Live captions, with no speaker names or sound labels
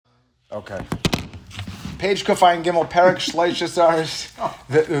Okay. Page Kufay Gimel Perek Shleish Asars.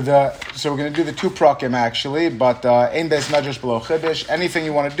 So we're going to do the two prakim actually, but Ein Beis Medrash Below Chidish. Anything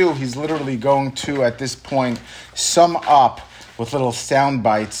you want to do, he's literally going to at this point sum up with little sound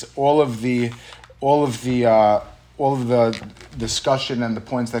bites all of the discussion and the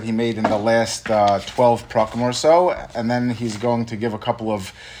points that he made in the last 12 prakim or so, and then he's going to give a couple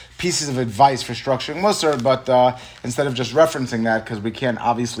of pieces of advice for structuring Musar, but instead of just referencing that, because we can't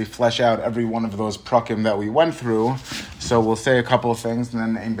obviously flesh out every one of those prakim that we went through, so we'll say a couple of things,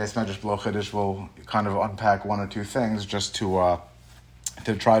 and then Ein Beis Medrash Below Chidish will kind of unpack one or two things just to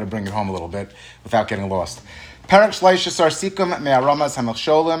try to bring it home a little bit without getting lost. Perek Shleish Asar Sikum Me'aramas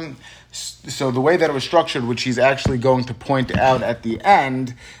HaMechsholim. So the way that it was structured, which he's actually going to point out at the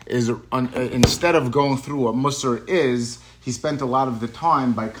end, is instead of going through what Musar is, he spent a lot of the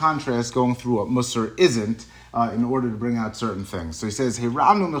time, by contrast, going through what Musar isn't, in order to bring out certain things. So he says,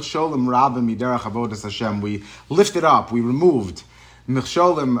 "Hiranu Mechsholim Rabim Miderach Avodas Hashem." We lifted up, we removed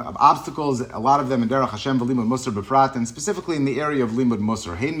Mechsholim, obstacles, a lot of them in Derech Hashem v'limud Musar b'prat, and specifically in the area of limud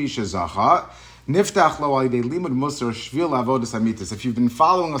Musar. Hein Misha Zacha. Niftach lo alidei limud Musar shvil avodas hamitis. If you've been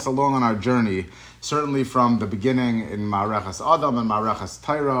following us along on our journey, certainly from the beginning in Ma'arechas Adam and Ma'arechas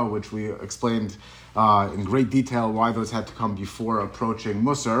Torah, which we explained in great detail why those had to come before approaching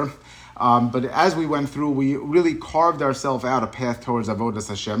Musar. But as we went through, we really carved ourselves out a path towards Avodas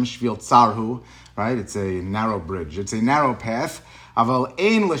Hashem, Shvil Tzarhu, right? It's a narrow bridge. It's a narrow path. Aval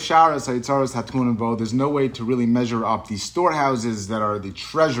ein l'sharas ha'itzaros hatmunim bo. There's no way to really measure up the storehouses that are the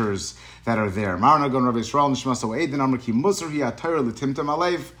treasures that are there. Marna gon Rav Yisrael nishmaso eidin amar ki musar hi atayr l'timtam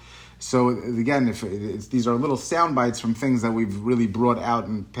alev. So again, these are little sound bites from things that we've really brought out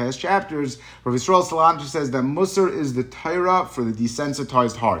in past chapters. Rav Yisrael Salanter says that Musar is the Torah for the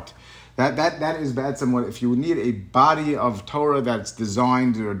desensitized heart. That is bad somewhat. If you need a body of Torah that's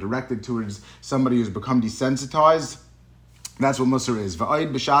designed or directed towards somebody who's become desensitized, that's what Musar is.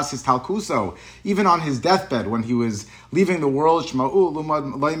 V'ayid b'shas his talkuso. Even on his deathbed, when he was leaving the world, Shma'u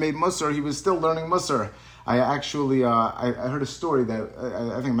lumad lo'imed Musar, he was still learning Musar. I actually, I heard a story that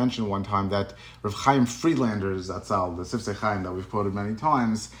I think I mentioned one time, that Rav Chaim Friedlander Zatzal, the Sifsei Chaim that we've quoted many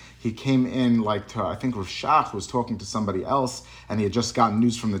times, he came in I think Rav Shach was talking to somebody else, and he had just gotten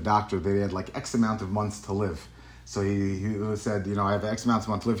news from the doctor that he had X amount of months to live. So he said, I have X amount of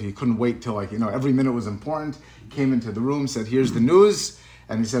months to live. He couldn't wait till every minute was important. He came into the room, said, "Here's the news."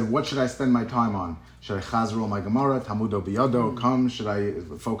 And he said, "What should I spend my time on? Should I chazru my Gemara, Tamudo biyado, come? Should I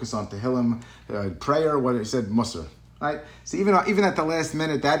focus on Tehillim, prayer?" What he said, Musar. Right? So even at the last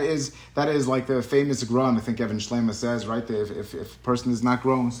minute, that is like the famous Gran. I think Evan Shleima says, right? If a person is not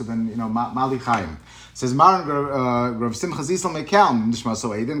growing, so then Mali Chaim says Maran Rav Simcha Zisel Mekel Nishmaso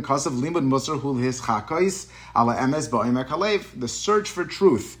Eidin Kasav Limud Musar Hul His Chakais Ala Emes Ba'Omek Halev. The search for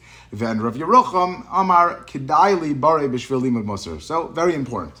truth. Then Rav Yerucham Amar Kidayli Bare B'Shvil Limud Musar. So very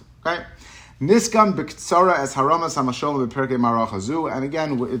important. Okay. Niskam b'ktsara as haramas hamashol b'perkei marach hazu. And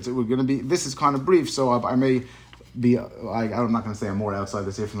again, we're going to be. This is kind of brief, so I may be. I'm not going to say I'm more outside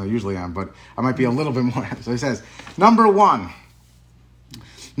the sefer than I usually am, but I might be a little bit more. So he says, number one,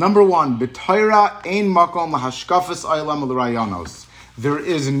 b'Torah ein makom lahashkafas aylam l'rayanos. There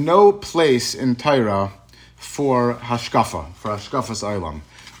is no place in Torah for hashkafas aylam.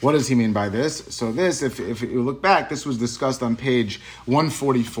 What does he mean by this? So this, if you look back, this was discussed on page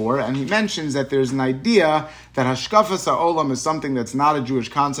 144, and he mentions that there's an idea that Hashkafas HaOlam is something that's not a Jewish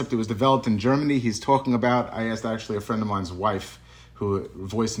concept. It was developed in Germany. He's talking about, I asked actually a friend of mine's wife, who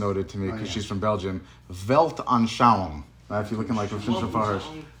voice noted to me, because she's from Belgium, Weltanschauung. If you're looking like Rav Shimshon Farish.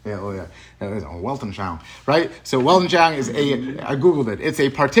 Weltanschauung. Right? So Weltanschauung is I Googled it. It's a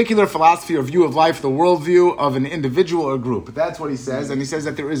particular philosophy or view of life, the worldview of an individual or group. That's what he says. And he says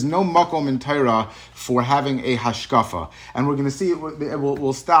that there is no makom in Torah for having a hashkafa. And we're going to see,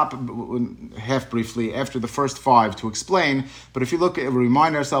 we'll stop half briefly after the first 5 to explain. But if you look, we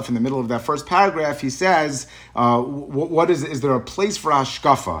remind ourselves in the middle of that first paragraph, he says, what is there a place for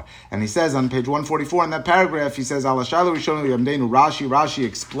hashkafa? And he says on page 144 in that paragraph, he says, Rashi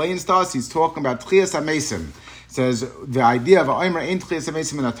explains to us, he's talking about Tchias HaMesim. Says the idea of Omer ain't Tchias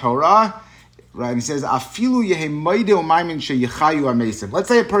HaMesim in the Torah, right? And he says, Afilu yehe moide u'maymin sheyichayu HaMesim. Let's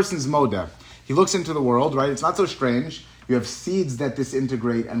say a person's moda. He looks into the world, right? It's not so strange. You have seeds that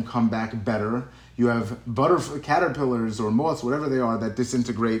disintegrate and come back better. You have caterpillars or moths, whatever they are, that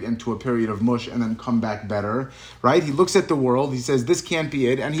disintegrate into a period of mush and then come back better, right? He looks at the world, he says, this can't be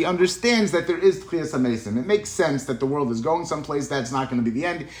it, and he understands that there is Tchias HaMesim. It makes sense that the world is going someplace that's not going to be the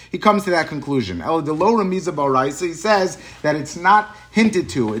end. He comes to that conclusion. El Delo Ramiza Baraisa, he says that it's not hinted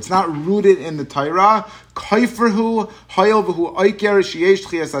to, it's not rooted in the Torah Kaiferhu hayel v'hu oiker sheyesh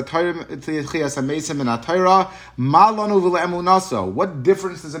tchias hamesim in atayra malanu v'le'emunaso. What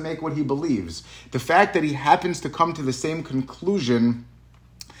difference does it make what he believes? The fact that he happens to come to the same conclusion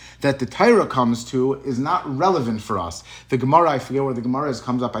that the Torah comes to is not relevant for us. The Gemara, I forget where the Gemara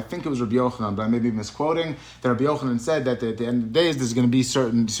comes up. I think it was Rabbi Yochanan, but I may be misquoting. That Rabbi Yochanan said that at the end of the days there's going to be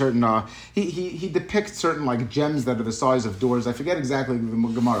certain. He depicts certain like gems that are the size of doors. I forget exactly the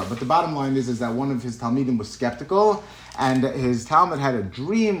Gemara, but the bottom line is that one of his Talmidim was skeptical, and his Talmud had a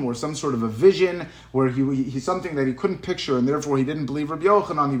dream or some sort of a vision where he something that he couldn't picture, and therefore he didn't believe Rabbi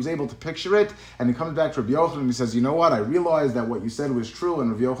Yochanan. He was able to picture it, and he comes back to Rabbi Yochanan and he says, "You know what? I realized that what you said was true."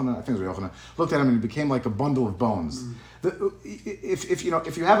 And Rabbi Yochanan, I think it was Rabbi Yochanan, looked at him and he became like a bundle of bones. If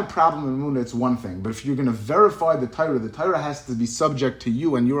you have a problem in Emunah, it's one thing. But if you're going to verify the Torah has to be subject to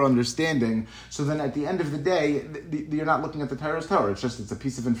you and your understanding. So then at the end of the day, you're not looking at the Torah's Torah. It's a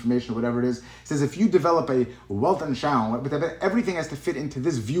piece of information or whatever it is. It says if you develop a wealth and shalom, but everything has to fit into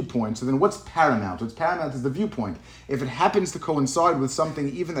this viewpoint. So then what's paramount? What's paramount is the viewpoint. If it happens to coincide with something,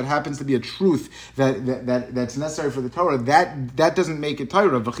 even that happens to be a truth that's necessary for the Torah, that doesn't make it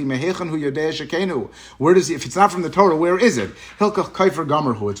Torah. Where does he? If it's not from the Torah, where is it? Hilkach kaifer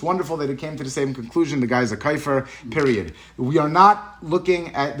gamerhu. It's wonderful that it came to the same conclusion. The guy's a kaifer, period. We are not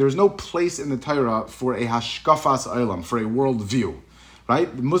looking at, there's no place in the Torah for a hashkafas olam, for a worldview.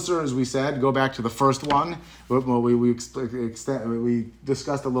 Right? The Musar, as we said, go back to the first one. Well, we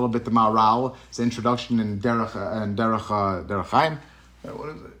discussed a little bit the Maharal, its introduction in Derech Chaim. What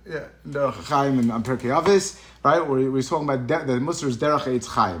is it? Yeah, Derech Chaim and Pirkei Avos, right? Where we're talking about the Musar is Derech Eitz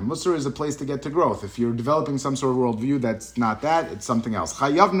Chaim. Musar is a place to get to growth. If you're developing some sort of worldview, that's not that; it's something else.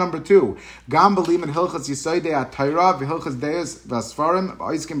 Chayav number 2, Gam Belim and Hilchas Yisoidei HaTorah v'Hilchas Deis v'Asfarim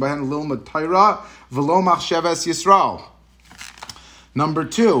Oiskim Bahen Lilmud Torah v'Lo Machshavas Yisrael. Number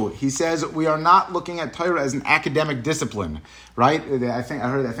 2, he says we are not looking at Torah as an academic discipline, right? I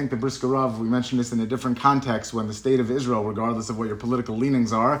think the Brisker Rav, we mentioned this in a different context when the state of Israel, regardless of what your political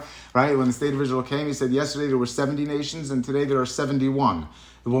leanings are, right? When the state of Israel came, he said yesterday there were 70 nations and today there are 71.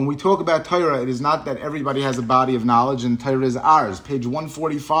 When we talk about Torah, it is not that everybody has a body of knowledge, and Torah is ours. Page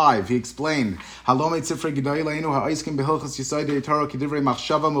 145, he explained, it's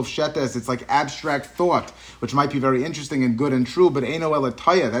like abstract thought, which might be very interesting and good and true, but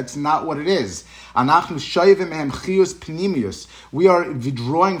that's not what it is. We are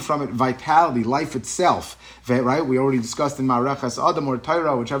withdrawing from it vitality, life itself. Right? We already discussed in Ma'arechas Adam or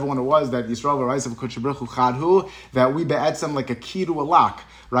Torah, whichever one it was, that Yisrael v'Raisav Kutshabrichu Chadhu, that we be'etzem like a key to a lock.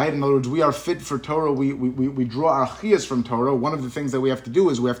 Right? In other words, we are fit for Torah. We draw our chiyas from Torah. One of the things that we have to do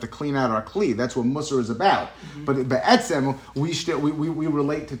is we have to clean out our kli. That's what Musar is about. Mm-hmm. But be'etzem, we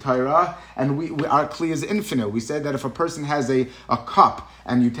relate to Torah, and our kli is infinite. We said that if a person has a cup,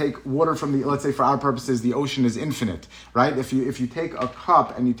 and you take water from let's say for our purposes, the ocean is infinite, right? If you take a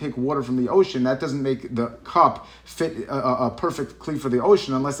cup and you take water from the ocean, that doesn't make the cup fit a perfect kli for the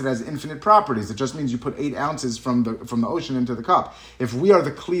ocean unless it has infinite properties. It just means you put 8 ounces from the ocean into the cup. If we are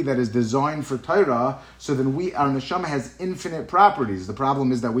the kli that is designed for Torah, so then our neshama has infinite properties. The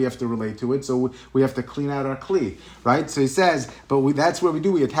problem is that we have to relate to it, so we have to clean out our kli, right? So he says, that's where we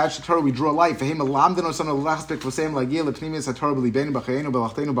do. We attach to Torah, we draw life. We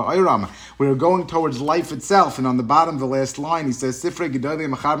are going towards life itself, and on the bottom of the last line, he says, Sifrei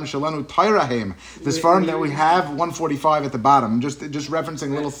Gedolim Macharim Shalanu Tairahem. This farm that we have, 145 at the bottom, just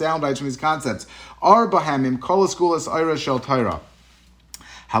referencing little sound bites from these concepts. Arbahamim Kol Eskulas Ira Shel Taira.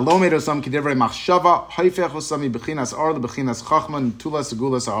 That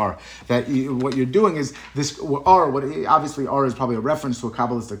what you're doing is this, obviously R is probably a reference to a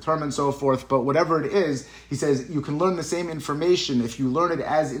Kabbalistic term and so forth, but whatever it is, he says you can learn the same information. If you learn it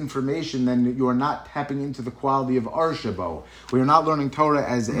as information, then you are not tapping into the quality of R Shabo. We are not learning Torah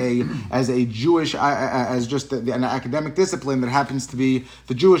as a Jewish, as just an academic discipline that happens to be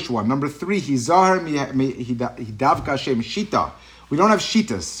the Jewish one. Number 3, Hizahar Hidavka Hashem Shita. We don't have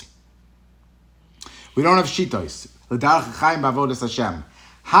shitas. L'darach chaim b'avodas Hashem.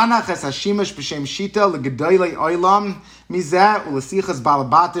 Hanach es hashimash b'shem shita l'gedoylei olam mizeh u'lesichas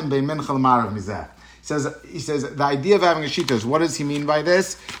balabatim bein mincha l'marav mizeh. He says the idea of having a shita is, what does he mean by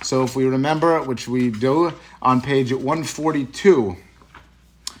this? So if we remember, which we do, on page 142,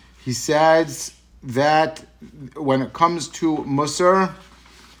 he says that when it comes to Musar,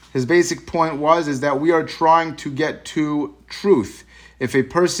 his basic point is that we are trying to get to truth. If a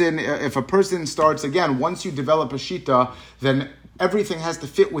person starts, again, once you develop a shita, then everything has to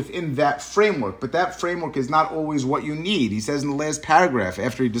fit within that framework, but that framework is not always what you need. He says in the last paragraph,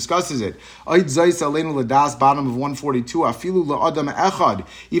 after he discusses it, bottom of 142, afilu la'adam echad,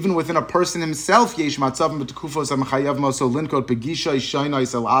 even within a person himself, yesh matzavim b'tekufos ha'mechayav moso linkot begisha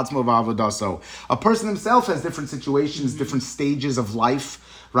ishaynais el atzmo v'avodaso. A person himself has different situations, different stages of life,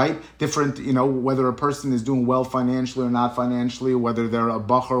 right? Different, whether a person is doing well financially or not financially, whether they're a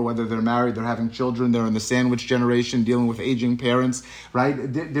bachar, whether they're married, they're having children, they're in the sandwich generation, dealing with aging parents, right?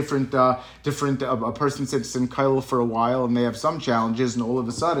 A person sits in Kail for a while and they have some challenges, and all of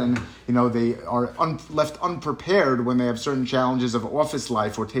a sudden, they are left unprepared when they have certain challenges of office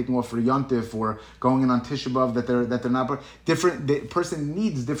life or taking off for Yontif or going in on Tisha B'Av that they're not different. The person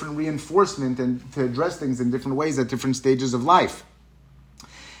needs different reinforcement and to address things in different ways at different stages of life.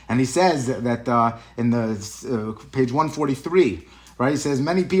 And he says that in the page 143, right? He says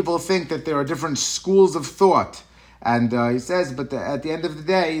many people think that there are different schools of thought, and he says, but at the end of the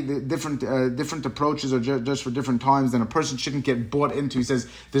day, the different approaches are just for different times. And a person shouldn't get bought into. He says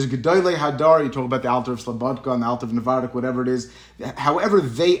there's Gedolei Hadar. You talk about the Alter of Slobodka and the Alter of Nevardik, whatever it is. However,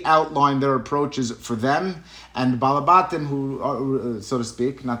 they outline their approaches for them, and Balabatim, who are, so to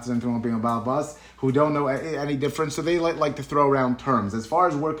speak, not to anything being a Balabas, who don't know any difference, so they like to throw around terms. As far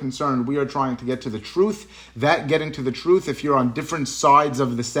as we're concerned, we are trying to get to the truth. That getting to the truth, if you're on different sides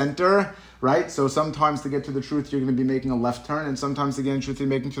of the center, right? So sometimes to get to the truth, you're going to be making a left turn, and sometimes to get to the truth, you're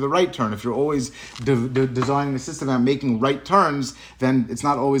making to the right turn. If you're always designing a system and making right turns, then it's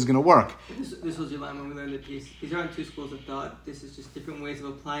not always going to work. This was your line when we learned the piece. These aren't two schools of thought. This is just different ways of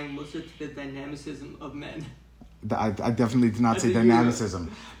applying Musar to the dynamicism of men. I definitely did not say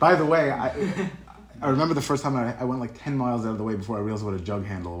dynamicism. By the way, I remember the first time I went like 10 miles out of the way before I realized what a jug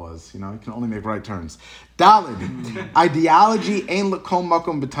handle was. You can only make right turns. Dalid, ideology ain l'kol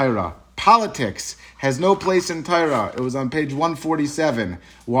makom b'Torah. Politics has no place in Torah. It was on page 147.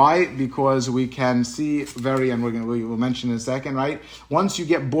 Why? Because we can see and we'll mention in a second, right? Once you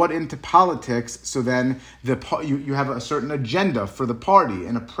get bought into politics, so then you have a certain agenda for the party.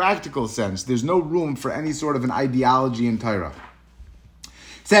 In a practical sense, there's no room for any sort of an ideology in Torah.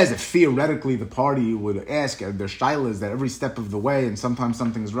 Says that theoretically the party would ask their shaila is that every step of the way, and sometimes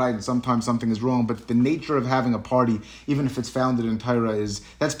something is right and sometimes something is wrong, but the nature of having a party, even if it's founded in Torah,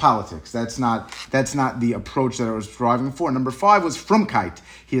 that's politics. That's not the approach that I was striving for. Number 5 was frumkeit.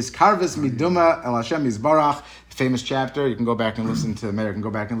 He is karvis miduma el Hashem yizbarach. Famous chapter. You can go back and listen to Meir. You can go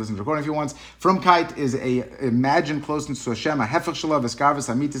back and listen to the recording if you want. Frumkeit is a imagined closeness to Hashem. A hefech shalav eskarvis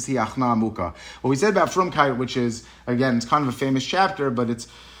amitis hi achna amuka. What we said about frumkeit, which is again, it's kind of a famous chapter, but it's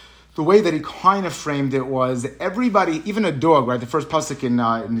the way that he kind of framed it was everybody, even a dog, right? The first pasuk in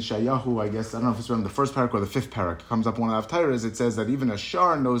Yeshayahu, I guess, I don't know if it's around the first parak or the fifth parak, comes up one of the Torahs. It says that even a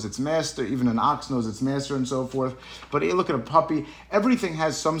shar knows its master, even an ox knows its master, and so forth. But you look at a puppy, everything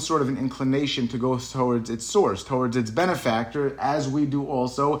has some sort of an inclination to go towards its source, towards its benefactor, as we do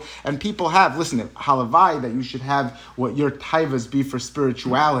also. And people have, listen, halavai, that you should have what your taivas be for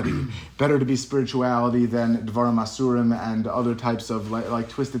spirituality. Better to be spirituality than dvarim asurim and other types of like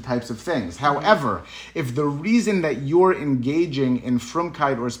twisted types of things. However, if the reason that you're engaging in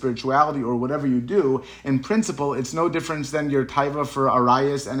frumkeit or spirituality or whatever you do, in principle, it's no difference than your taiva for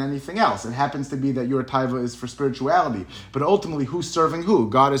arayas and anything else. It happens to be that your taiva is for spirituality. But ultimately, who's serving who?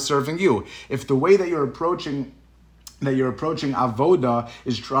 God is serving you. If the way that you're approaching avoda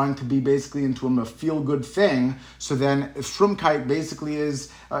is trying to be basically into a feel-good thing, so then frumkeit basically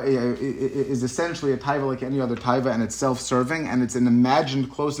is essentially a taiva like any other taiva, and it's self-serving, and it's an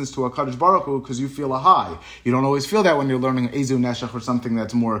imagined closeness to a Kadosh Baruch Hu because you feel a high. You don't always feel that when you're learning Ezu Neshach or something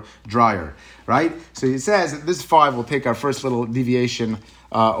that's more drier, right? So he says, this 5 will take our first little deviation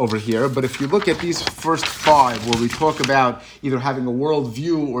over here. But if you look at these first 5, where we talk about either having a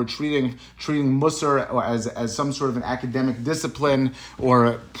worldview or treating Musar as some sort of an academic discipline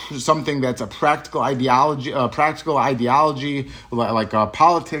or something that's a practical ideology like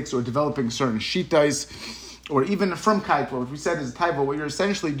politics or developing certain shittais, or even frumkeit, what we said is taiva, what you're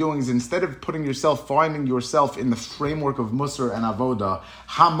essentially doing is instead of finding yourself in the framework of Musar and Avoda,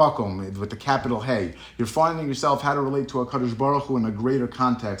 hamakom, with the capital Hey, you're finding yourself how to relate to a Kadosh Baruch Hu in a greater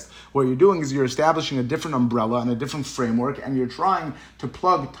context. What you're doing is you're establishing a different umbrella and a different framework, and you're trying to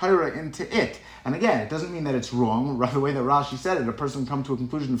plug Torah into it. And again, it doesn't mean that it's wrong. The way that Rashi said it, a person can come to a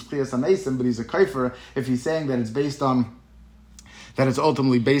conclusion of Chiyas HaMesim, but he's a kaifer if he's saying that it's based on that it's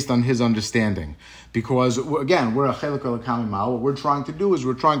ultimately based on his understanding. Because, again, we're a chelik elokam imal. What we're trying to do is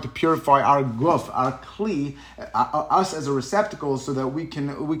we're trying to purify our guf, our kli, us as a receptacle, so that we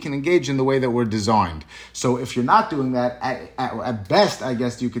can engage in the way that we're designed. So if you're not doing that, at best, I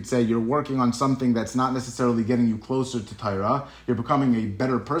guess you could say you're working on something that's not necessarily getting you closer to Torah. You're becoming a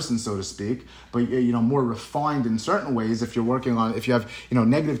better person, so to speak, but more refined in certain ways. If you have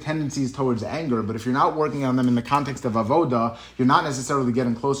negative tendencies towards anger, but if you're not working on them in the context of avoda, you're not necessarily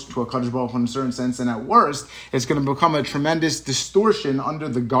getting closer to a Kadosh Baruch Hu in a certain sense. And at worst, it's going to become a tremendous distortion under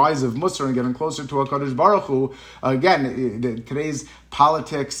the guise of Musar and getting closer to HaKadosh Baruch Hu. Again, today's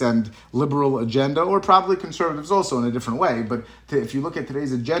politics and liberal agenda, or probably conservatives also in a different way, but if you look at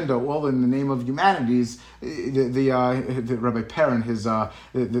today's agenda, all in the name of humanities, the Rabbi Perrin,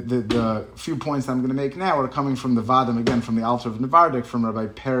 the few points that I'm going to make now are coming from the Vadim, again, from the Alter of Nevardik, from Rabbi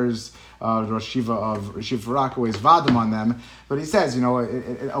Per's Rosh Shiva of Shiva Rockaway's Vadim on them. But he says,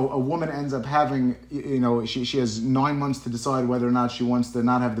 a woman ends up having, she has 9 months to decide whether or not she wants to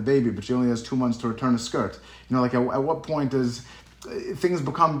not have the baby, but she only has 2 months to return a skirt. At what point does things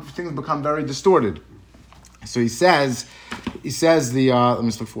become very distorted? So he says let me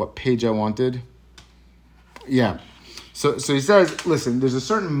just look for what page I wanted. Yeah. So he says, listen, there's a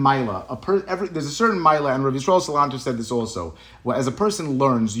certain maila. There's a certain maila, and Rav Yisrael Salanter said this also. Well, as a person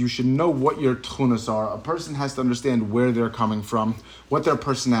learns, you should know what your tchunas are. A person has to understand where they're coming from, what their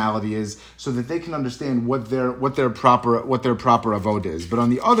personality is, so that they can understand what their proper avoda is. But on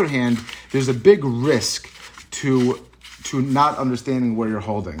the other hand, there's a big risk to not understanding where you're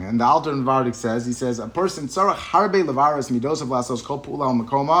holding. And the Alter Nevardik says, a person, tzarach harbe levaras midos of lasos kol pula al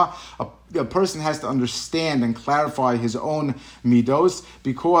makoma, a person has to understand and clarify his own midos,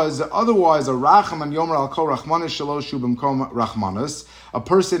 because otherwise a rachman yomer al kol rachmanis shelo shu b'mkom rachmanis. A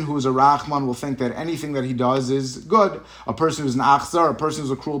person who is a rachman will think that anything that he does is good. A person who's an achzar, a person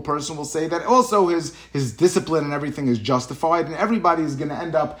who's a cruel person, will say that also his discipline and everything is justified, and everybody is going to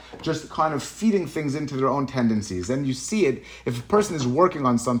end up just kind of feeding things into their own tendencies. And you see it, if a person is working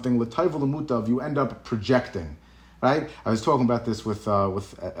on something, l'tayv l'mutav, you end up projecting. Right? I was talking about this with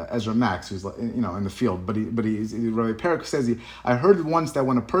Ezra Max, who's in the field. But Rabbi Perik says I heard once that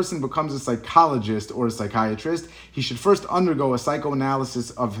when a person becomes a psychologist or a psychiatrist, he should first undergo a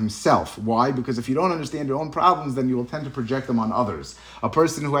psychoanalysis of himself. Why? Because if you don't understand your own problems, then you will tend to project them on others. A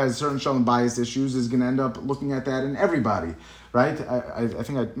person who has certain shalom bias issues is going to end up looking at that in everybody. Right? I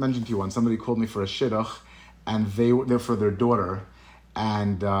think I mentioned to you once, somebody called me for a shidduch, and they're for their daughter,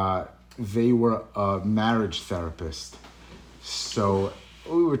 and they were a marriage therapist. So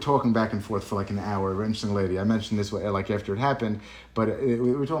we were talking back and forth for like an hour. Very interesting lady. I mentioned this after it happened, but we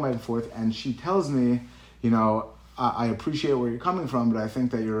were talking back and forth, and she tells me, I appreciate where you're coming from, but I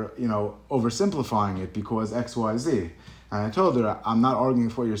think that you're, oversimplifying it because X, Y, Z. And I told her, I'm not arguing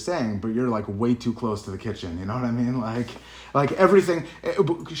with what you're saying, but you're like way too close to the kitchen. You know what I mean? Like everything.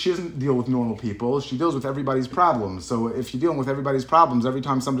 She doesn't deal with normal people. She deals with everybody's problems. So if you're dealing with everybody's problems, every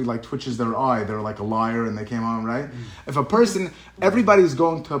time somebody like twitches their eye, they're like a liar and they came on, right? If a person, everybody's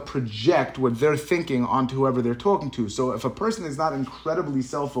going to project what they're thinking onto whoever they're talking to. So if a person is not incredibly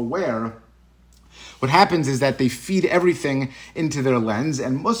self-aware, what happens is that they feed everything into their lens,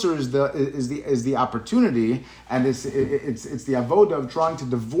 and Musar is the opportunity, and it's the avoda of trying to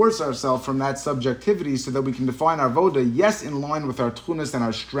divorce ourselves from that subjectivity so that we can define our avoda, yes, in line with our tchunas and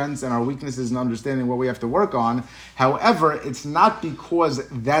our strengths and our weaknesses and understanding what we have to work on. However, it's not because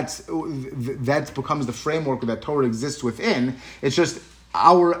that becomes the framework that Torah exists within. It's just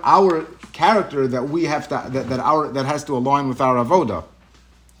our character that we have to that has to align with our avoda.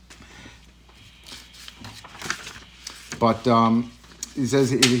 But he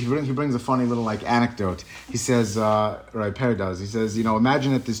says he brings a funny little anecdote. He says, right, Per does. He says,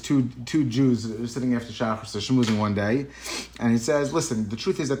 imagine that there's two Jews sitting after Shachar, so schmoozing one day, and he says, listen, the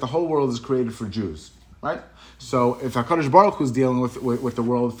truth is that the whole world is created for Jews, right? So if HaKadosh Baruch Hu is dealing with the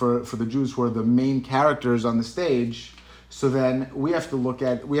world for the Jews who are the main characters on the stage, so then we have to look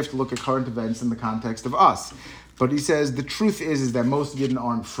at current events in the context of us. But he says the truth is that most Yidden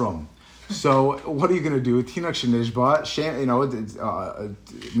aren't from. So what are you going to do? Tinach shenishba,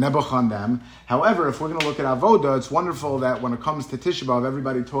 nebuch on them. However, if we're going to look at avoda, it's wonderful that when it comes to Tisha B'Av,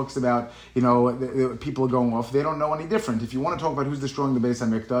 everybody talks about, the people are going off. They don't know any different. If you want to talk about who's destroying the Beis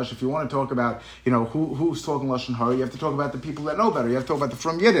HaMikdash, if you want to talk about, who's talking Lashon Hara, you have to talk about the people that know better. You have to talk about the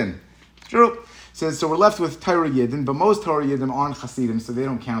from Yidden. True. Says, so we're left with Torah Yidden, but most Torah Yidden aren't Hasidim, so they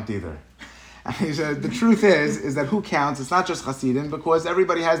don't count either. And he said, the truth is that who counts? It's not just Hasidim, because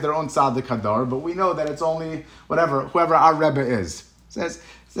everybody has their own Tzaddik Hadar, but we know that it's only whoever our Rebbe is. Says,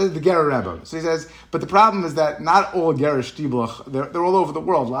 Says the Ger Rebbe. So he says, but the problem is that not all Ger Shtiblach, they're all over the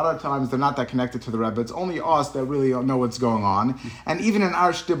world. A lot of times they're not that connected to the Rebbe. It's only us that really know what's going on. And even in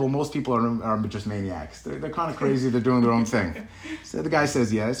our Shtibel, most people are just maniacs. They're kind of crazy. They're doing their own thing. So the guy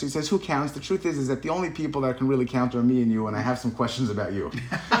says yes. So he says, who counts? The truth is that the only people that can really count are me and you, and I have some questions about you.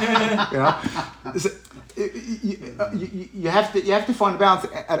 You know? So, you have to find a balance.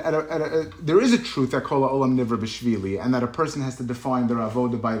 There is a truth that kol ha'olam nivra b'shvili, and that a person has to define their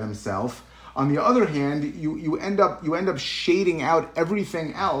avoda by themselves. On the other hand, you end up shading out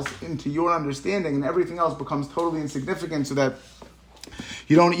everything else into your understanding, and everything else becomes totally insignificant, so that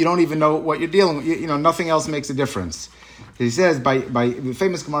you don't even know what you're dealing with. Nothing else makes a difference. He says by the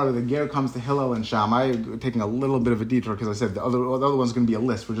famous Gemara, the Ger comes to Hillel and Shammai, taking a little bit of a detour because I said the other one's going to be a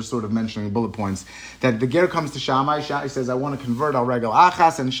list. We're just sort of mentioning bullet points. That the Ger comes to Shammai. Shammai says, I want to convert al regel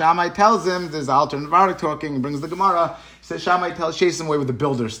achas, and Shammai tells him, there's Alter Nevardik talking, and brings the Gemara. He says, Shammai chase him away with a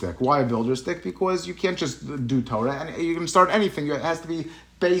builder stick. Why a builder stick? Because you can't just do Torah, and you can start anything. It has to be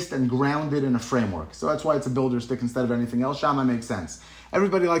based and grounded in a framework. So that's why it's a builder stick instead of anything else. Shammai makes sense.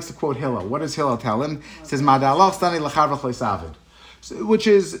 Everybody likes to quote Hillel. What does Hillel tell him? It says, which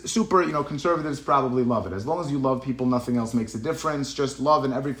is super, conservatives probably love it. As long as you love people, nothing else makes a difference. Just love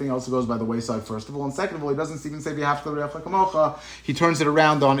and everything else goes by the wayside, first of all. And second of all, he doesn't even say, he turns it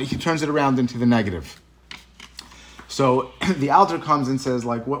around into the negative. So the Alter comes and says,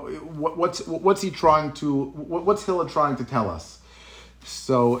 like, what's Hillel trying to tell us?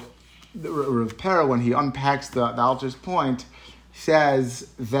 So Rav Pera, when he unpacks the Alter's point, says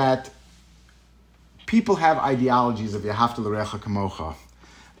that people have ideologies of Yahavta l'recha kamocha,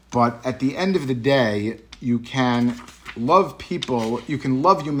 but at the end of the day, you can love people, you can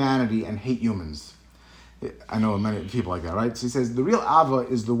love humanity and hate humans. I know many people like that, right? So he says the real Ava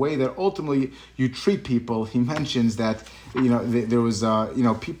is the way that ultimately you treat people. He mentions that there was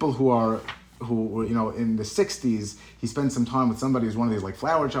people who were in the 60s, he spent some time with somebody who's one of these like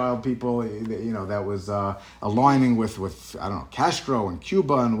flower child people, that was aligning with I don't know, Castro and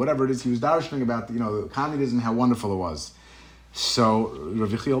Cuba and whatever it is. He was darshaning about communism, how wonderful it was. So Rav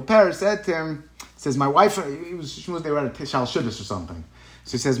Yechiel Per said to him, says, my wife, they were at a Shal Shidduch or something.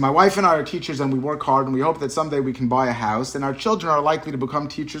 So he says, my wife and I are teachers and we work hard and we hope that someday we can buy a house, and our children are likely to become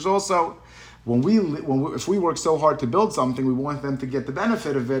teachers also. If we work so hard to build something, we want them to get the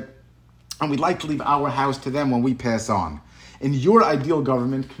benefit of it, and we'd like to leave our house to them when we pass on. In your ideal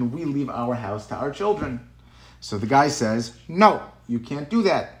government, can we leave our house to our children? So the guy says, no, you can't do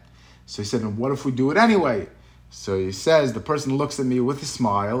that. So he said, and what if we do it anyway? So he says, the person looks at me with a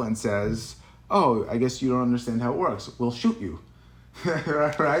smile and says, oh, I guess you don't understand how it works. We'll shoot you.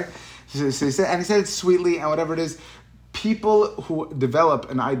 Right? So he said it sweetly, and whatever it is, people who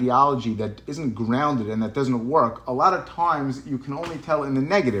develop an ideology that isn't grounded and that doesn't work, a lot of times you can only tell in the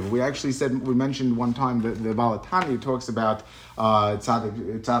negative. We mentioned one time that the Baal HaTanya talks about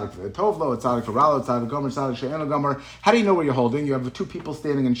tzaddik tovlo, tzaddik haralo, tzaddik gomer, tzaddik she'eno gomer. How do you know where you're holding? You have two people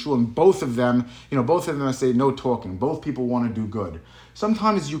standing in shul, and both of them say no talking. Both people want to do good.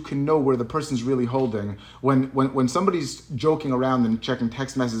 Sometimes you can know where the person's really holding when somebody's joking around and checking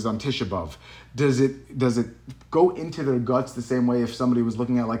text messages on Tisha B'Av. Does it go into their guts the same way if somebody was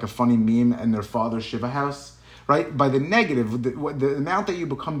looking at like a funny meme in their father's Shiva house? Right? By the negative, the amount that you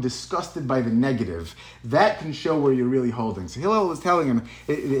become disgusted by the negative, that can show where you're really holding. So Hillel is telling him,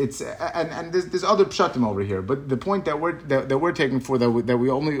 and there's other pshatim over here, but the point that we're taking for that we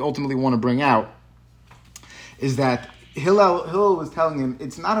only ultimately want to bring out is that Hillel was telling him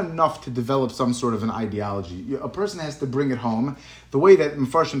it's not enough to develop some sort of an ideology. A person has to bring it home. The way that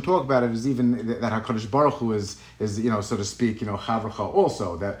Mefarshim talk about it is even that HaKadosh Baruch Hu is so to speak, Chavracha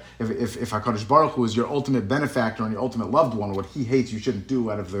also. That if HaKadosh Baruch Hu is your ultimate benefactor and your ultimate loved one, what he hates you shouldn't do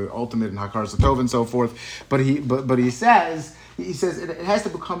out of the ultimate in Hakar Satov and so forth. But he says it has to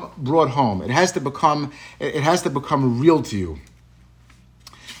become brought home. It has to become real to you.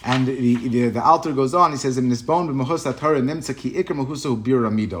 And the Alter goes on, he says, in this bone, and he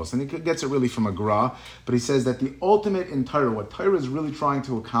gets it really from a Gra, but he says that the ultimate in Torah, what Torah is really trying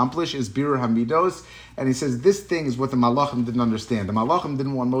to accomplish is Birur Hamidos, and he says this thing is what the Malachim didn't understand. The Malachim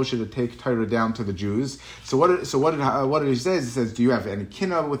didn't want Moshe to take Torah down to the Jews. So what did he say? He says, do you have any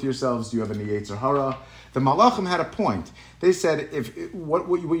kinah with yourselves? Do you have any Yetzer Hara? The Malachim had a point. They said, if what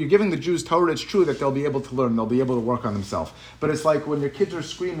you're giving the Jews Torah, it's true that they'll be able to learn, they'll be able to work on themselves. But it's like when your kids are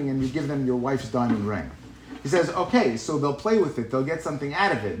screaming and you give them your wife's diamond ring. he says, okay, so they'll play with it, they'll get something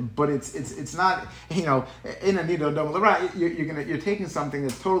out of it, but it's not, in a nido dom l'ra, you're taking something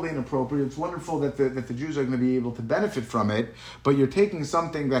that's totally inappropriate. It's wonderful that the Jews are going to be able to benefit from it, but you're taking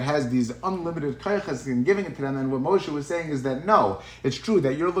something that has these unlimited kaychas and giving it to them. And what Moshe was saying is that no, it's true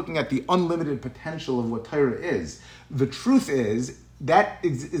that you're looking at the unlimited potential of what Torah is. The truth is, that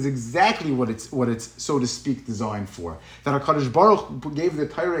is exactly what it's so to speak designed for. That HaKadosh Baruch gave the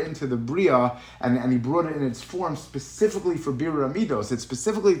Torah into the Bria and he brought it in its form specifically for Birur Amidos. It's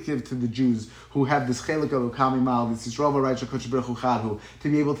specifically given to the Jews who have this Chelik Elokami Mal, this Yisrael V'Raycha HaKadosh Baruch Hu Chadhu,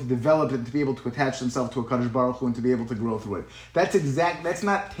 to be able to develop it, to be able to attach themselves to HaKadosh Baruch Hu and to be able to grow through it. That's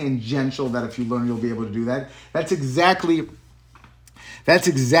not tangential that if you learn you'll be able to do that. That's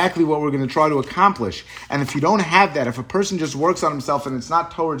exactly what we're going to try to accomplish. And if you don't have that, if a person just works on himself and it's not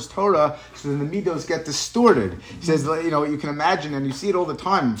towards Torah, so then the midos get distorted. He says, you can imagine, and you see it all the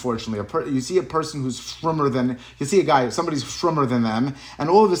time, unfortunately. You see a person who's somebody's frummer than them, and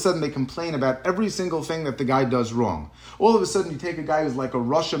all of a sudden they complain about every single thing that the guy does wrong. All of a sudden you take a guy who's like a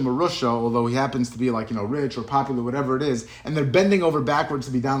Russia Marusha, although he happens to be rich or popular, whatever it is, and they're bending over backwards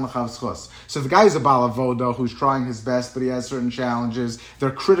to be down l'chav schus. So the guy's a Baal Avoda who's trying his best, but he has certain challenges.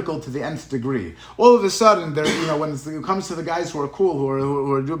 They're critical to the nth degree. All of a sudden, when it comes to the guys who are cool,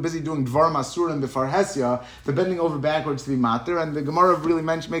 who are busy doing Dvar Masur and B'far Hesya, they're bending over backwards to be matir. And the Gemara really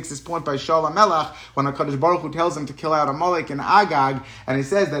makes this point by Shaul HaMelech, when HaKadosh Baruch Hu tells him to kill out Amalek and Agag, and he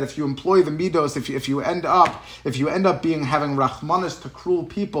says that if you employ the midos, if you end up having rachmanis to cruel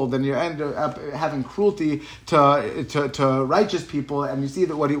people, then you end up having cruelty to righteous people. And you see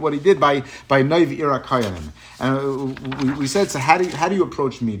that what he did by Noiv Ira Kayanim. And we said, so how do you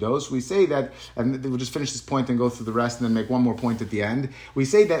approach midos? We say that, and we'll just finish this point and go through the rest and then make one more point at the end. We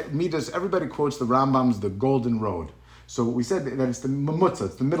say that midos, everybody quotes the Rambam's the golden road. So we said that it's the mamutza,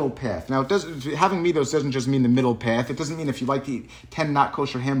 it's the middle path. Now, having midos doesn't just mean the middle path. It doesn't mean if you like to eat 10 not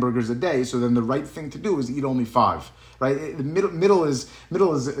kosher hamburgers a day, so then the right thing to do is eat only 5. Right? The middle is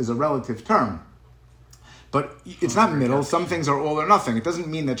a relative term. But it's not middle. Some things are all or nothing. It doesn't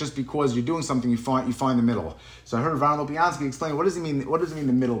mean that just because you're doing something you find the middle. So I heard Aaron Lopiansky explain what does it mean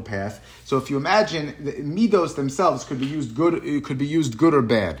the middle path. So if you imagine the midos themselves could be used good or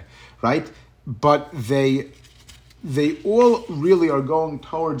bad, right? But they all really are going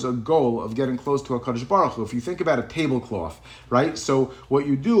towards a goal of getting close to HaKadosh Baruch Hu. If you think about a tablecloth, right? So what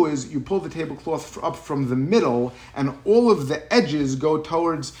you do is you pull the tablecloth up from the middle and all of the edges go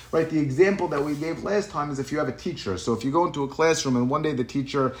towards, right? The example that we gave last time is if you have a teacher. So if you go into a classroom and one day the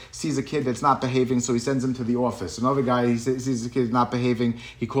teacher sees a kid that's not behaving, so he sends him to the office. Another guy, he sees a kid not behaving,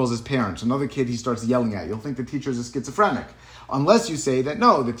 he calls his parents. Another kid, he starts yelling at. You'll think the teacher is a schizophrenic. Unless you say that,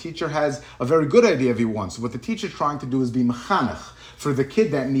 no, the teacher has a very good idea if he wants. What the teacher's trying to do is be mechanech. For the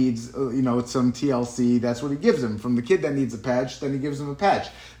kid that needs, some TLC, that's what he gives him. From the kid that needs a patch, then he gives him a patch.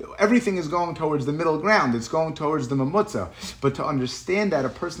 Everything is going towards the middle ground. It's going towards the mamutza. But to understand that, a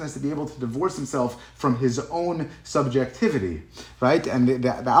person has to be able to divorce himself from his own subjectivity, right? And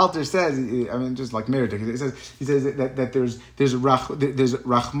the Alter says, just like Meritic, he says that there's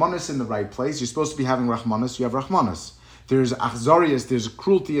rachmanis in the right place. You're supposed to be having rachmanis. You have rachmanis. There's achzarius, there's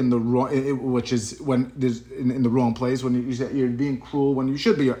cruelty in the wrong, which is when there's in the wrong place, when you're being cruel when you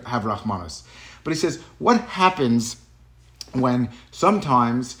should have rachmanis. But he says, what happens when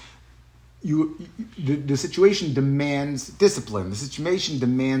sometimes the situation demands discipline. The situation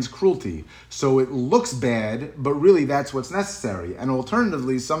demands cruelty. So it looks bad, but really that's what's necessary. And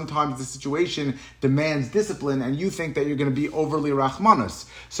alternatively, sometimes the situation demands discipline and you think that you're going to be overly rachmanis.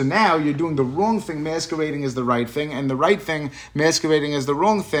 So now you're doing the wrong thing masquerading as the right thing, and the right thing masquerading as the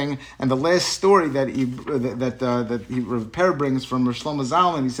wrong thing. And the last story that Rav Per brings from Rosh Shlomo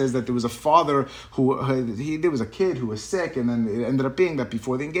Zalman, he says that there was a father there was a kid who was sick, and then it ended up being that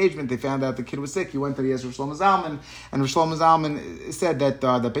before the engagement they found out the kid was sick. He went to the Rosh Shlomo Zalman, and Rosh Shlomo Zalman said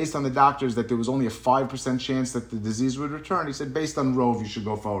that based on the doctors that there was only a 5% chance that the disease would return. He said based on Rove you should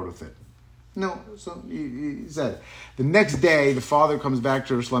go forward with it. No, so he said. The next day the father comes back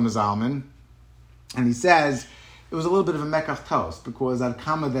to Rosh Shlomo Zalman, and he says it was a little bit of a mekach toast because I'd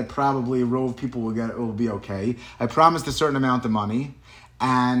come that probably Rove people will be okay. I promised a certain amount of money,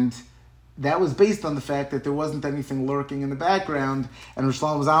 and that was based on the fact that there wasn't anything lurking in the background. And Rosh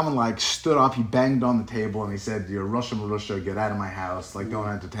Shlomo Zalman stood up, he banged on the table, and he said, "You're Russia Marusha, get out of my house, don't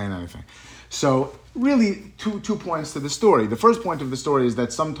entertain anything." So really, two points to the story. The first point of the story is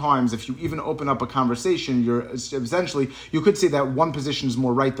that sometimes if you even open up a conversation, you could say that one position is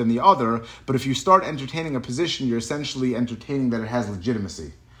more right than the other, but if you start entertaining a position, you're essentially entertaining that it has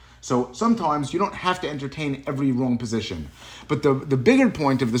legitimacy. So sometimes you don't have to entertain every wrong position. But the bigger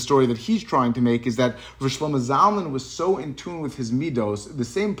point of the story that he's trying to make is that Rosh Shlomo Zalman was so in tune with his midos, the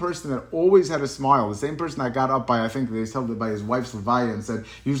same person that always had a smile, the same person that got up by, I think they told it by his wife's levaya and said,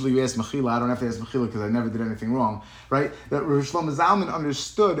 usually you ask Mechila, I don't have to ask Mechila because I never did anything wrong, right? That Rosh Shlomo Zalman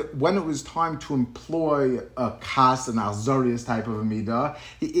understood when it was time to employ a kas, an alzarius type of a midah.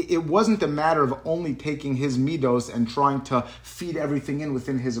 It wasn't a matter of only taking his midos and trying to feed everything in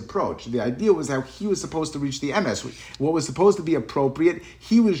within his approach. The idea was how he was supposed to reach the emes. What was supposed to be appropriate,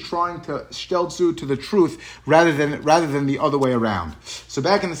 he was trying to stelzu to the truth rather than the other way around. So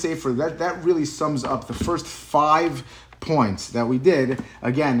back in the Sefer, that really sums up the first 5 points that we did.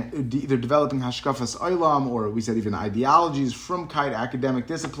 Again, either developing hashkafas olam, or we said even ideologies, frumkeit, academic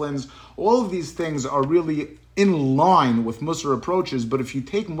disciplines. All of these things are really in line with Musar approaches, but if you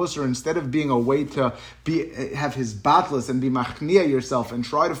take Musar instead of being a way to have his batlas and be machnia yourself and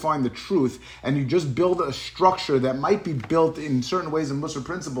try to find the truth, and you just build a structure that might be built in certain ways of Musar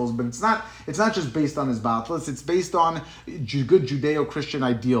principles, but it's not just based on his batlas, it's based on good Judeo-Christian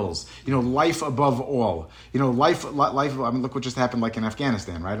ideals. Life above all. Life. I mean, look what just happened, like in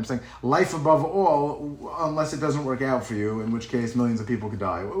Afghanistan, right? I'm saying life above all, unless it doesn't work out for you, in which case millions of people could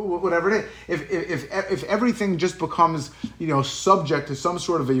die. Whatever it is, if everything just becomes, subject to some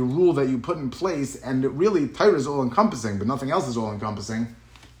sort of a rule that you put in place, and really Torah is all encompassing, but nothing else is all encompassing,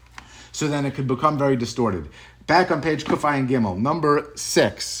 so then it could become very distorted. Back on page Kufay and Gimel, number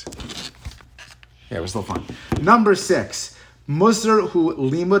 6. Yeah, we're still fine. Number 6. Musar hu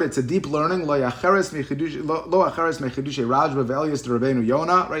limud, it's a deep learning. Lo acheres mechidushe Rajba ve'Elias de Rabbeinu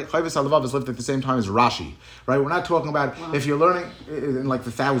Yonah. Right, Chayvus Halavav is lived at the same time as Rashi. Right, we're not talking about if you're learning in like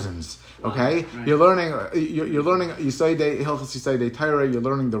the thousands. Okay, right. You're learning Yisaidei Hilchos Yisaidei Torah. You're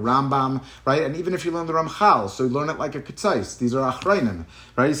learning the Rambam, right? And even if you learn the Ramchal, so you learn it like a Ketzais. These are Achreinim,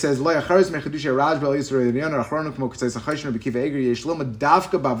 right? He says Lo acheres mechidushe Rajba ve'Elias de Rabbeinu Yonah Achronim kmo Ketzais Achayshnu b'kiv Eger Yeshlom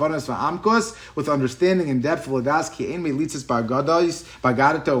Davka b'avanas v'amkos, with understanding in depth v'ladas ki ein melitzas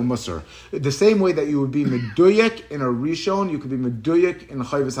b'agadato Musar. The same way that you would be meduyek in a Rishon, you could be meduyek in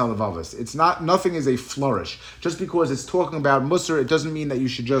Chayvus Halavavos. It's nothing is a flourish. Just because it's talking about Musar, it doesn't mean that you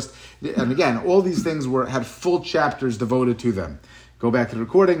should just. And again, all these things had full chapters devoted to them. Go back to the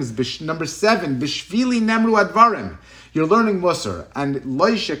recordings. Number 7, Bishvili Nemru Advarim. You're learning Musar, and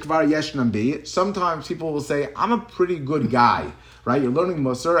Loishe Kvar Yeshnam Bi. Sometimes people will say, I'm a pretty good guy, right? You're learning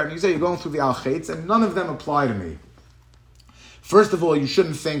Musar, and you say you're going through the Al-Chaitz, and none of them apply to me. First of all, you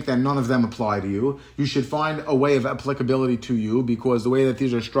shouldn't think that none of them apply to you. You should find a way of applicability to you, because the way that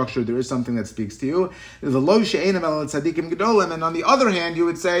these are structured, there is something that speaks to you. The lo she'enim el tzadikim gedolim, and on the other hand, you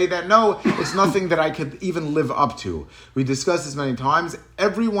would say that no, it's nothing that I could even live up to. We discussed this many times.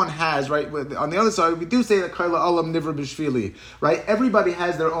 Everyone has, right? On the other side, we do say that kayla alam nivra b'shvili, right? Everybody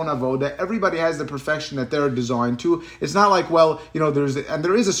has their own avoda. Everybody has the perfection that they're designed to. It's not like,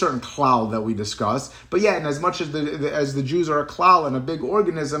 there is a certain klal that we discuss, but yeah, and as much as the Jews are a klal and a big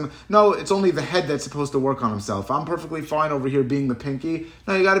organism, no, it's only the head that's supposed to work on himself. I'm perfectly fine over here being the pinky.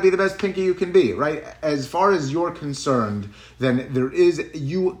 No, you got to be the best pinky you can be, right? As far as you're concerned, then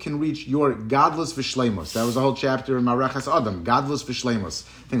you can reach your godless v'shleimus. That was a whole chapter in Marachas Adam, godless v'shleimus.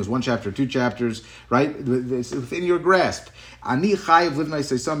 I think it was 1 chapter, 2 chapters, right? It's within your grasp. Ani chayiv livnai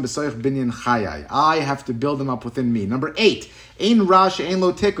seisam b'soich binyan chayai. I have to build them up within me. Number 8, ein rash ein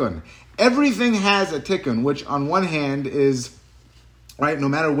lo tikkun. Everything has a tikkun, which on one hand is, right, no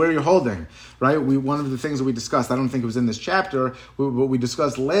matter where you're holding, right? One of the things that we discussed, I don't think it was in this chapter, what we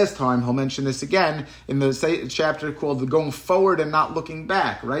discussed last time, he'll mention this again, in the chapter called the going forward and not looking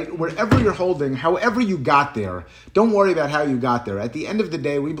back, right? Wherever you're holding, however you got there, don't worry about how you got there. At the end of the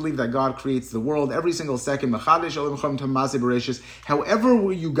day, we believe that God creates the world every single second. However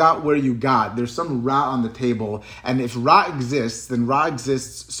you got where you got, there's some Ra on the table, and if Ra exists, then Ra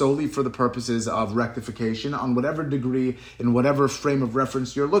exists solely for the purposes of rectification on whatever degree, in whatever frame of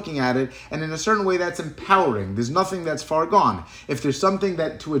reference you're looking at it, and in a certain way that's empowering. There's nothing that's far gone. If there's something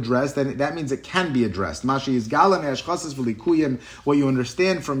that to address, then that means it can be addressed. Mashi is galam ashchasas v'likuyim, what you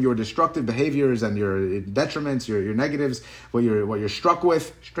understand from your destructive behaviors and your detriments, your negatives, what you're stricken.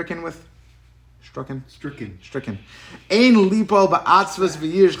 Ein lipo ba'atzvas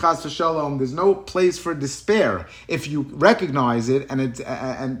v'yish chas v'shalom. There's no place for despair if you recognize it and it's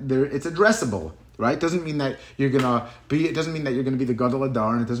addressable. Right? Doesn't mean that you're gonna be. It doesn't mean that you're gonna be the gadol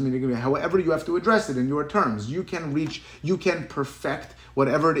hadar, and it doesn't mean you're gonna be. However, you have to address it in your terms. You can perfect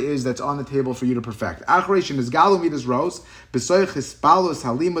whatever it is that's on the table for you to perfect. Achrei is galumidas ros b'soich hispalus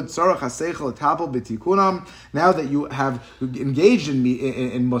halimud tzarach haseichel etapel b'tikunam. Now that you have engaged in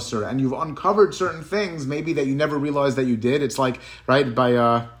Musar and you've uncovered certain things, maybe that you never realized that you did. It's like, right,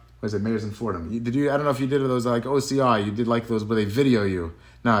 by Was it Mayors and Fordham? I don't know if you did those like OCI. You did like those where they video you.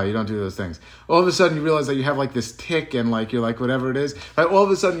 No, you don't do those things. All of a sudden, you realize that you have like this tick and like you're like whatever it is. Right? All of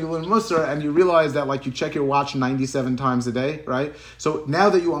a sudden, you learn Musar and you realize that like you check your watch 97 times a day, right? So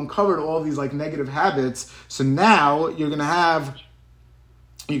now that you uncovered all these like negative habits, so now you're gonna have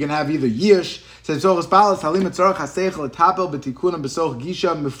either Yish. Says now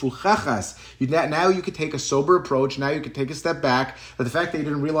you could take a sober approach. Now you could take a step back. But the fact that you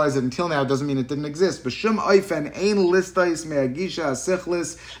didn't realize it until now doesn't mean it didn't exist.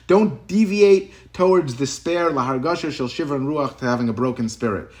 Don't deviate towards despair, to having a broken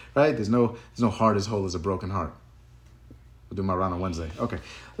spirit. Right? There's no heart as whole as a broken heart. We'll do Maran on Wednesday. Okay.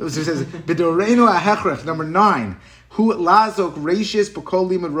 So it says, number 9. Who lazok rashis b'kol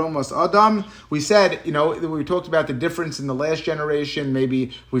limud romos adam. We said, we talked about the difference in the last generation.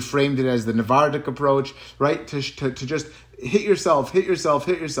 Maybe we framed it as the Navardic approach, right? To just hit yourself.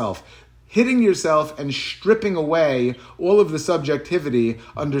 Hitting yourself and stripping away all of the subjectivity,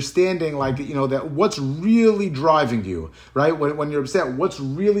 understanding that what's really driving you, right? When you're upset, what's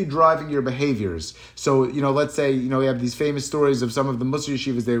really driving your behaviors. So, let's say, we have these famous stories of some of the Musar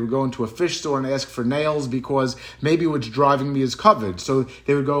yeshivas. They would go into a fish store and ask for nails because maybe what's driving me is covered. So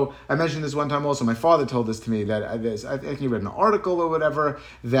they would go, I mentioned this one time also, my father told this to me, that I think he read an article or whatever,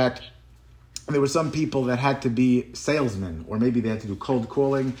 that there were some people that had to be salesmen, or maybe they had to do cold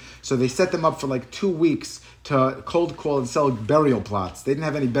calling. So they set them up for like 2 weeks to cold call and sell burial plots. They didn't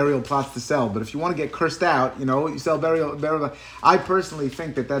have any burial plots to sell, but if you want to get cursed out, you sell burial. I personally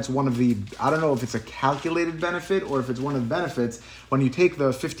think that that's one of the, I don't know if it's a calculated benefit or if it's one of the benefits, when you take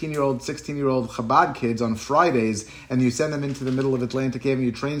the 15-year-old, 16-year-old Chabad kids on Fridays and you send them into the middle of Atlantic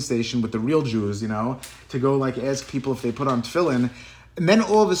Avenue train station with the real Jews, to go like ask people if they put on tefillin. And then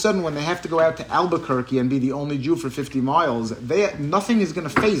all of a sudden, when they have to go out to Albuquerque and be the only Jew for 50 miles, nothing is going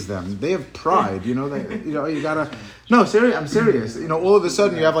to faze them. They have pride, you gotta. No, I'm serious. All of a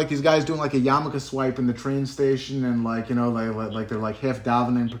sudden, you have like these guys doing like a yarmulke swipe in the train station, and they're like half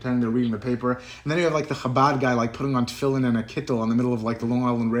davening, pretending they're reading the paper. And then you have like the Chabad guy like putting on tefillin and a kittel on the middle of like the Long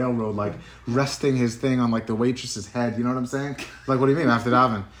Island Railroad, like resting his thing on like the waitress's head. You know what I'm saying? Like, what do you mean after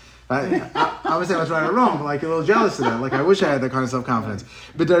daven? I would say I was right or wrong, but like a little jealous of that. Like I wish I had that kind of self-confidence.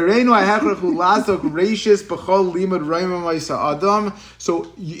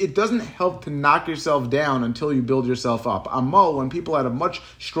 So it doesn't help to knock yourself down until you build yourself up. Amal, when people had a much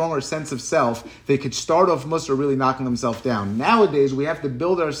stronger sense of self, they could start off Musar really knocking themselves down. Nowadays, we have to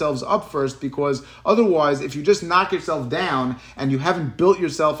build ourselves up first, because otherwise, if you just knock yourself down and you haven't built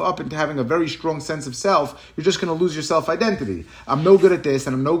yourself up into having a very strong sense of self, you're just going to lose your self-identity. I'm no good at this,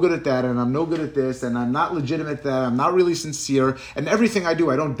 and I'm no good at that, and I'm no good at this, and I'm not legitimate at that, I'm not really sincere, and everything I do,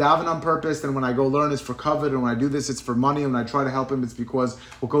 I don't daven on purpose, and when I go learn it's for covet, and when I do this it's for money, and when I try to help him it's because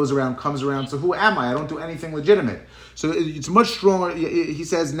what goes around comes around. So who am I? I don't do anything legitimate. So it's much stronger. He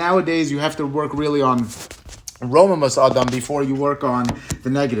says nowadays you have to work really on Romamus Adam before you work on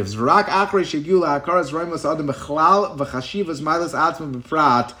the negatives.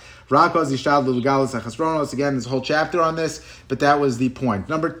 Again, this whole chapter on this, but that was the point.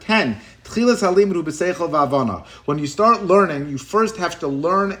 Number 10, when you start learning, you first have to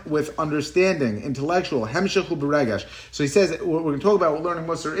learn with understanding, intellectual. So he says, what we're going to talk about what learning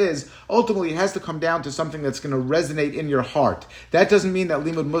Musar is, ultimately it has to come down to something that's going to resonate in your heart. That doesn't mean that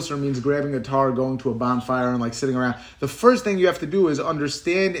Limud Musar means grabbing a guitar, going to a bonfire, and like sitting around. The first thing you have to do is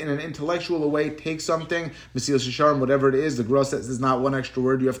understand in an intellectual way, take something, Mesilas Yesharim, whatever it is, the Gross says there's not one extra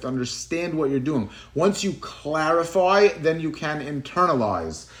word, you have to understand what you're doing. Once you clarify, then you can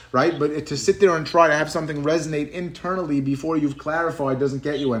internalize, right? But to sit there and try to have something resonate internally before you've clarified doesn't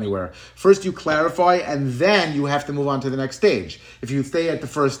get you anywhere. First you clarify, and then you have to move on to the next stage. If you stay at the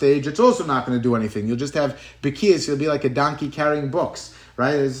first stage, it's also not going to do anything. You'll just have bekiyas, you'll be like a donkey carrying books.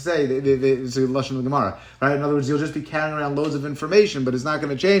 Right, as I say, it's a lashon of the Gemara. Right, in other words, you'll just be carrying around loads of information, but it's not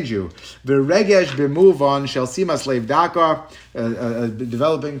going to change you. V'regesh b'muvan shel sima slave daka,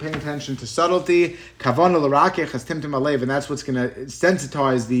 developing, paying attention to subtlety. Kavana l'rakech has timtim alev, and that's what's going to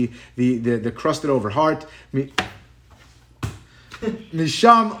sensitize the crusted over heart.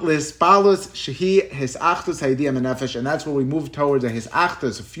 Misham lispalus shehi hisachtus haidiyam nefesh, and that's where we move towards a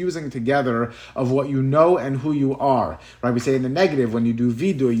hisachtus, a fusing together of what you know and who you are. Right? We say in the negative, when you do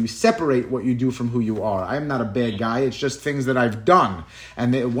vidur, you separate what you do from who you are. I'm not a bad guy; it's just things that I've done,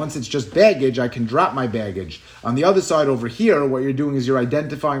 and once it's just baggage, I can drop my baggage. On the other side, over here, what you're doing is you're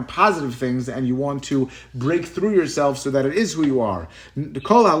identifying positive things, and you want to break through yourself so that it is who you are.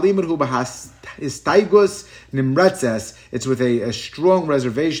 Kol halimud hu bahas istaigus nimretzes. It's with a a strong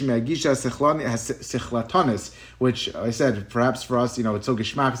reservation, which I said, perhaps for us, it's so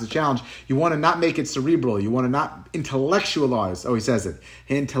geschmack, it's a challenge. You want to not make it cerebral. You want to not intellectualize. Oh, he says it.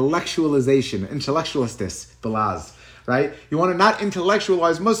 Intellectualization, intellectualistis, belaz. Right? You want to not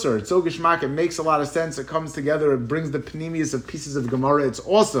intellectualize Musar. It's so geschmack, it makes a lot of sense. It comes together. It brings the panemius of pieces of Gemara. It's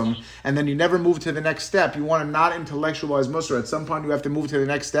awesome. And then you never move to the next step. You want to not intellectualize Musar. At some point, you have to move to the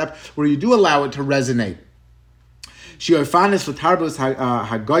next step where you do allow it to resonate. It's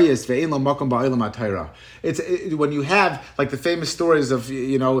when you have like the famous stories of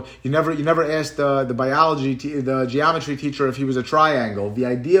you never asked the geometry teacher if he was a triangle. The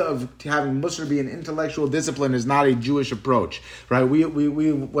idea of having Musar be an intellectual discipline is not a Jewish approach, right? We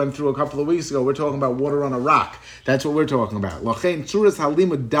went through a couple of weeks ago. We're talking about water on a rock. That's what we're talking about. You have to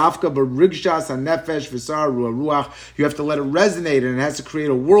let it resonate, and it has to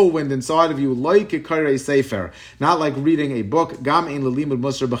create a whirlwind inside of you, like a karei sefer, not like reading a book. Gam ein lelimud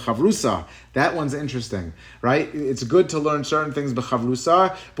Musar b'chavrusa. That one's interesting, right? It's good to learn certain things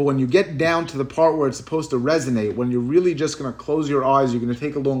b'chavrusa, but when you get down to the part where it's supposed to resonate, when you're really just going to close your eyes, you're going to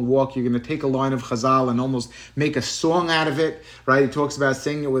take a long walk, you're going to take a line of Chazal and almost make a song out of it, right? He talks about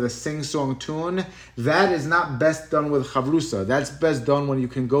singing it with a sing-song tune. That is not best done with chavrusa. That's best done when you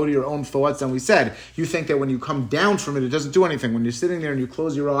can go to your own thoughts. And we said, you think that when you come down from it, it doesn't do anything. When you're sitting there and you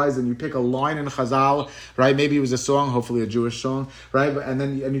close your eyes and you pick a line in Chazal, right? Maybe it was a song, hopefully a Jewish song, right?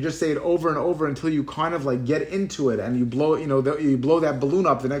 And you just say it over and over until you kind of like get into it, and you blow, you blow that balloon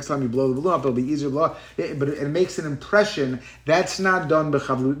up. The next time you blow the balloon up, it'll be easier to blow. But it makes an impression. That's not done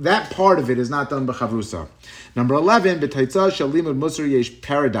b'chavrusa. That part of it is not done b'chavrusa. Number 11, b'taitzah shel limud musar yesh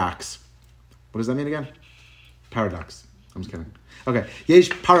paradox. What does that mean again? Paradox. I'm just kidding. Okay, yesh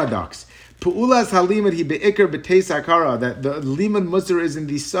paradox. Pu'ulas halimud hi be'ikar b'teis hakara. That the limud musar is in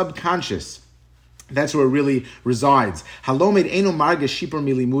the subconscious. That's where it really resides. Halomed eno marga shipur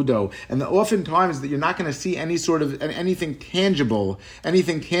milimudo, and oftentimes that you're not going to see any sort of anything tangible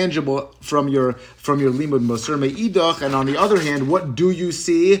from your limud musar meidach. And on the other hand, what do you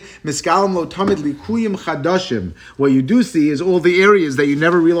see? Miskalim lo tamid likuyim chadashim. What you do see is all the areas that you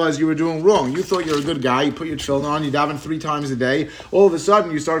never realized you were doing wrong. You thought you're a good guy. You put your tefillin on. You daven 3 times a day. All of a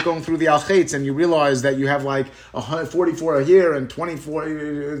sudden, you start going through the al-chetz, and you realize that you have like 44 here and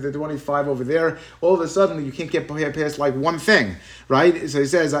 25 over there. All of a sudden, you can't get past like one thing, right? So he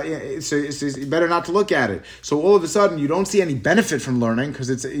says, you better not to look at it. So all of a sudden, you don't see any benefit from learning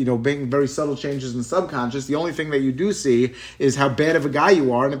because it's, being very subtle changes in the subconscious. The only thing that you do see is how bad of a guy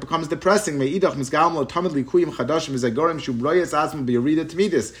you are, and it becomes depressing. All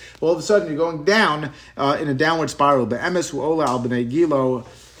of a sudden, you're going down in a downward spiral. One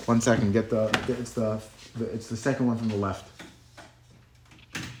second, it's the second one from the left.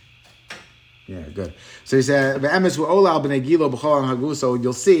 Yeah, good. So he said, so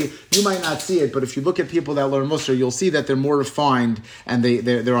you'll see, you might not see it, but if you look at people that learn Musar, you'll see that they're more refined and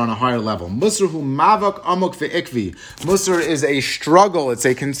they're on a higher level. Musar hu mavak amok ve'ikvi. Musar is a struggle, it's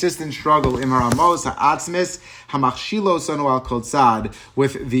a consistent struggle. Imar amos ha'atzmis hamachshilo sanu al kol tzad,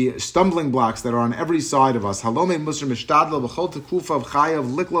 with the stumbling blocks that are on every side of us. Halome Musar mishtadlo b'chol tekufa of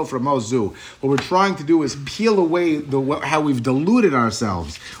chayav liklo from mozu. What we're trying to do is peel away how we've deluded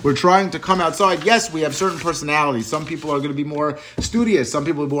ourselves. We're trying to come outside. Yes, we have certain personalities. Some people are going to be more studious. Some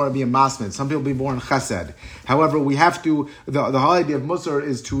people are going to be in masmid. Some people will be more in chesed. However, we have to, the whole idea of Musar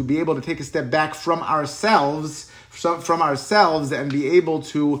is to be able to take a step back from ourselves and be able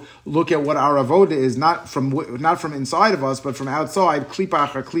to look at what our avoda is, not from inside of us, but from outside, klipa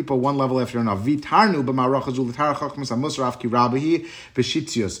achar klipa, one level after another. Vitarnu b'marachazul l'tar chachmas ha-musar af ki rabahi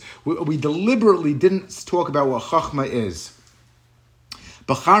b'shitzius. We deliberately didn't talk about what chachma is.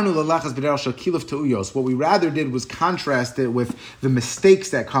 What we rather did was contrast it with the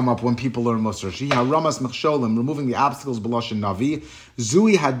mistakes that come up when people learn Musar. Removing the obstacles b'loshen navi.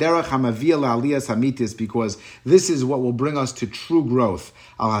 Zui haderach hamavia la'aliyas hamitis, because this is what will bring us to true growth.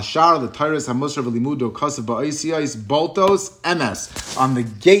 Al hashar l'tayras hamusar v'limudo kasav ba'isiyais boltos ms. On the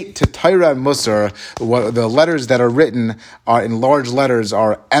gate to Torah and Musar, the letters that are written are in large letters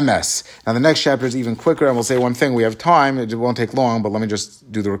are ms. Now the next chapter is even quicker, and we'll say one thing. We have time; it won't take long, but let me just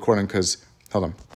do the recording because hold on.